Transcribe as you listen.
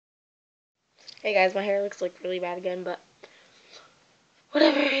Hey guys, my hair looks like really bad again, but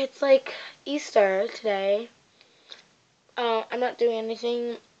whatever. It's like Easter today. I'm not doing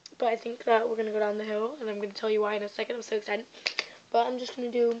anything, but I think that we're gonna go down the hill, and I'm gonna tell you why in a second. I'm so excited. But I'm just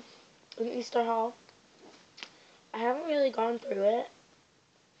gonna do an Easter haul. I haven't really gone through it,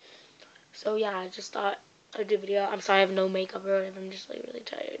 so yeah, I just thought I'd do a video. I'm sorry I have no makeup or whatever. I'm just like really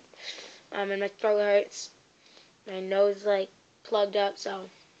tired. And my throat hurts. My nose is like plugged up, so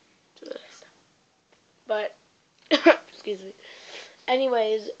but excuse me.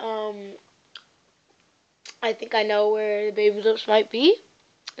 Anyways, I think I know where the baby lips might be,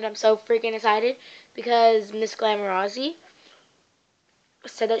 and I'm so freaking excited because Miss Glamorazzi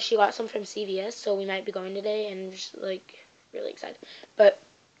said that she got some from CVS, so we might be going today, and I'm just like really excited. But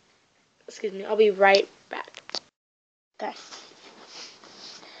excuse me, I'll be right back. Okay.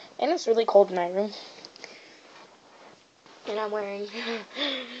 And it's really cold in my room, and I'm wearing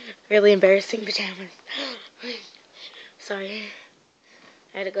really embarrassing pajamas. Sorry,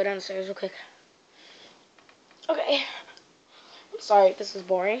 I had to go downstairs real quick. Okay. I'm sorry if this is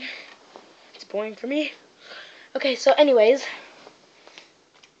boring. It's boring for me. Okay, so anyways,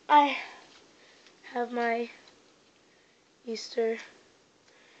 I have my Easter.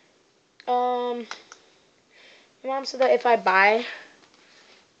 My mom said that if I buy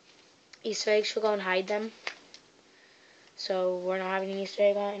Easter eggs, she'll go and hide them. So we're not having an Easter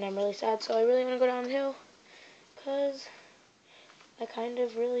egg hunt, and I'm really sad. So I really want to go down the hill because I kind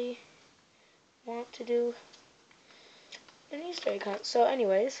of really want to do an Easter egg hunt. So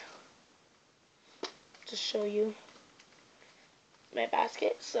anyways, just show you my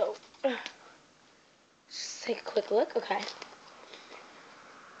basket. So just take a quick look. Okay.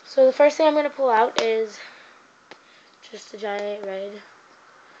 So the first thing I'm going to pull out is just a giant red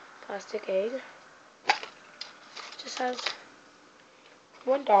plastic egg. Just has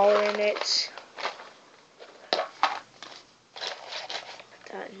 $1 in it. Put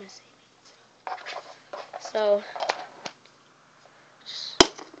that in my savings. So, just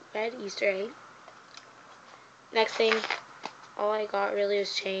red Easter egg. Next thing, all I got really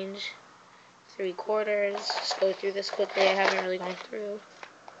was change. 3 quarters. Just go through this quickly. I haven't really gone through.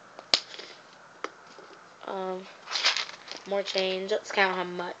 More change. Let's count how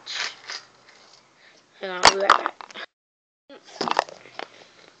much. Hang on, I'll be right back. That's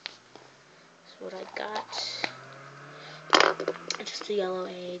what I got. Just a yellow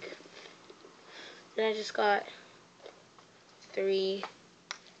egg. Then I just got 3.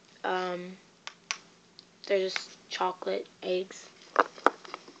 They're just chocolate eggs.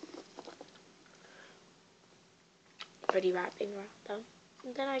 Pretty wrapping around them.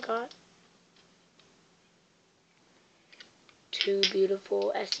 And then I got 2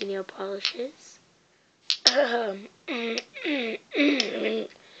 beautiful Essie nail polishes.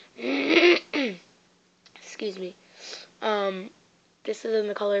 Excuse me. This is in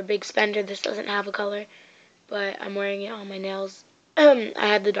the color Big Spender. This doesn't have a color, but I'm wearing it on my nails. I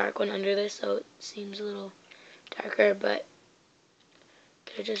had the dark one under this, so it seems a little darker, but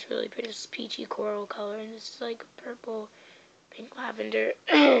they're just really pretty. It's peachy coral color, and this is like purple, pink, lavender,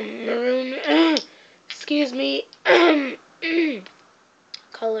 maroon, excuse me,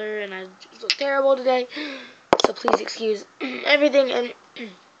 color, and I just look terrible today, so please excuse everything. And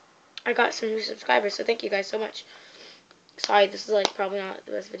I got some new subscribers, so thank you guys so much. Sorry, this is like probably not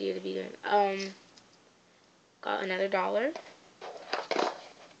the best video to be doing. Got another $1.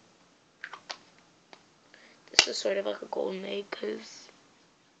 This is sort of like a golden egg because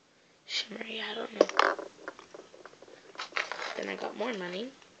shimmery, I don't know. Then I got more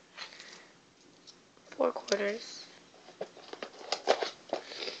money. 4 quarters.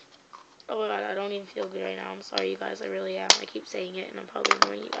 Oh my god, I don't even feel good right now. I'm sorry, you guys. I really am. I keep saying it, and I'm probably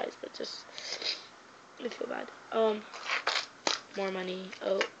annoying you guys, but just I feel bad. More money.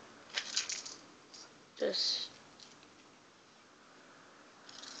 Oh, just.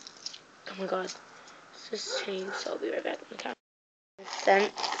 Oh my god, this just changed. So I'll be right back on the camera.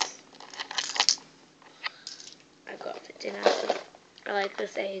 Cents. I got 59 cents. I like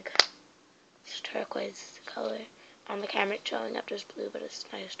this egg. It's turquoise color. On the camera, it's showing up just blue, but it's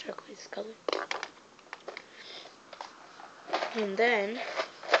nice turquoise color. And then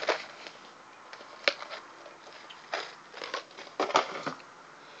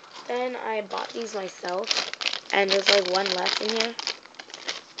I bought these myself, and there's like 1 left in here.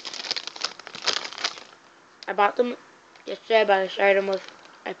 I bought them yesterday, but I shared them with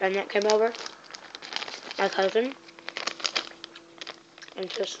my friend that came over, my cousin. And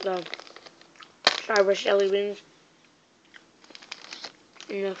just the Starburst jelly beans.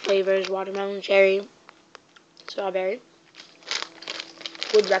 And the flavors watermelon, cherry, strawberry.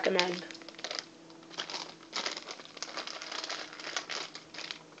 Would recommend.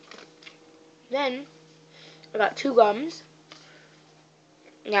 Then I got 2 gums.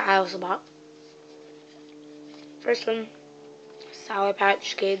 Yeah, I also bought. First one, Sour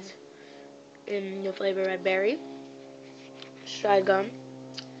Patch Kids in the flavor red berry. Stride gum.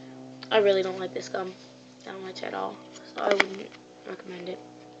 I really don't like this gum that much at all, so I wouldn't recommend it.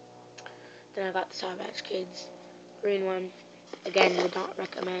 Then I got the Sour Patch Kids green one. Again, would not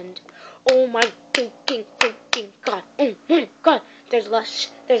recommend. Oh my freaking god! Oh my god! There's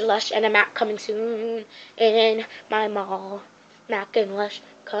Lush, and a Mac coming soon in my mall. Mac and Lush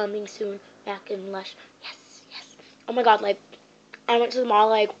coming soon. Mac and Lush. Yes, yes. Oh my god! Like, I went to the mall.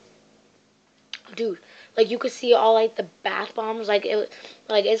 Like, dude, like you could see all like the bath bombs. Like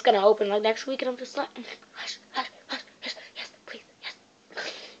it's gonna open like next week, and I'm just like, hush, hush, hush, yes, yes, please, yes,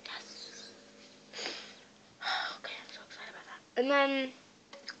 yes. Okay, I'm so excited about that. And then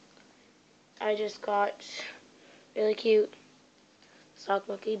I just got really cute sock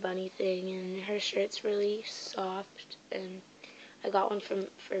monkey bunny thing, and her shirt's really soft, and I got one for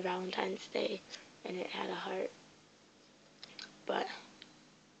Valentine's Day, and it had a heart. But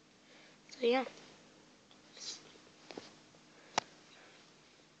so yeah.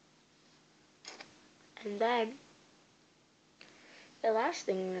 And then the last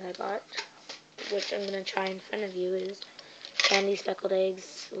thing that I got, which I'm gonna try in front of you, is candy speckled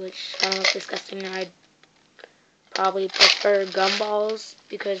eggs, which kind of look disgusting. I'd probably prefer gumballs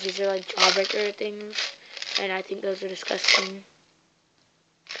because these are like jawbreaker things, and I think those are disgusting.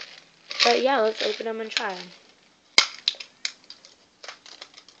 But yeah, let's open them and try them.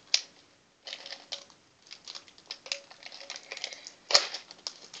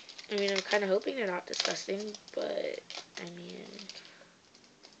 I mean, I'm kind of hoping they're not disgusting, but I mean,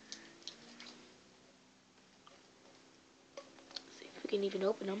 see if we can even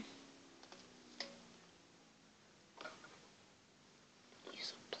open them.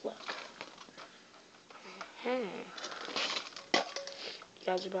 Use a plug. You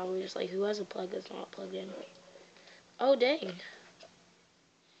guys are probably just like, who has a plug that's not plugged in? Oh, dang.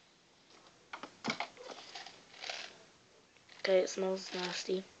 Okay, it smells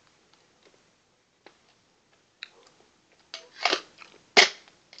nasty.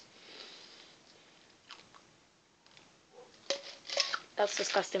 That's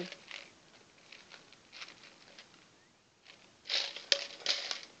disgusting.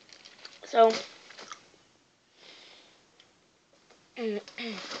 So, that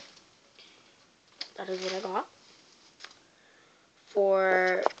is what I got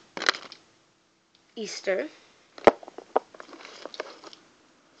for Easter.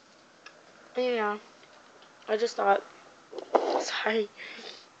 And yeah, I just thought, sorry,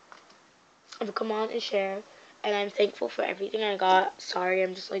 I would come on and share. And I'm thankful for everything I got. Sorry,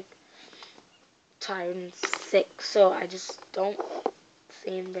 I'm just like tired and sick, so I just don't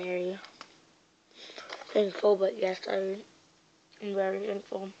seem very thankful. But yes, I am very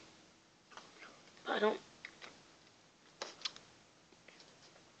thankful. But I don't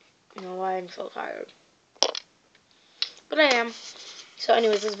know why I'm so tired. But I am. So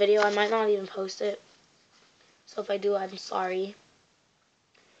anyways, this video, I might not even post it. So if I do, I'm sorry.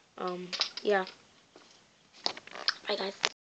 Yeah. Bye, guys.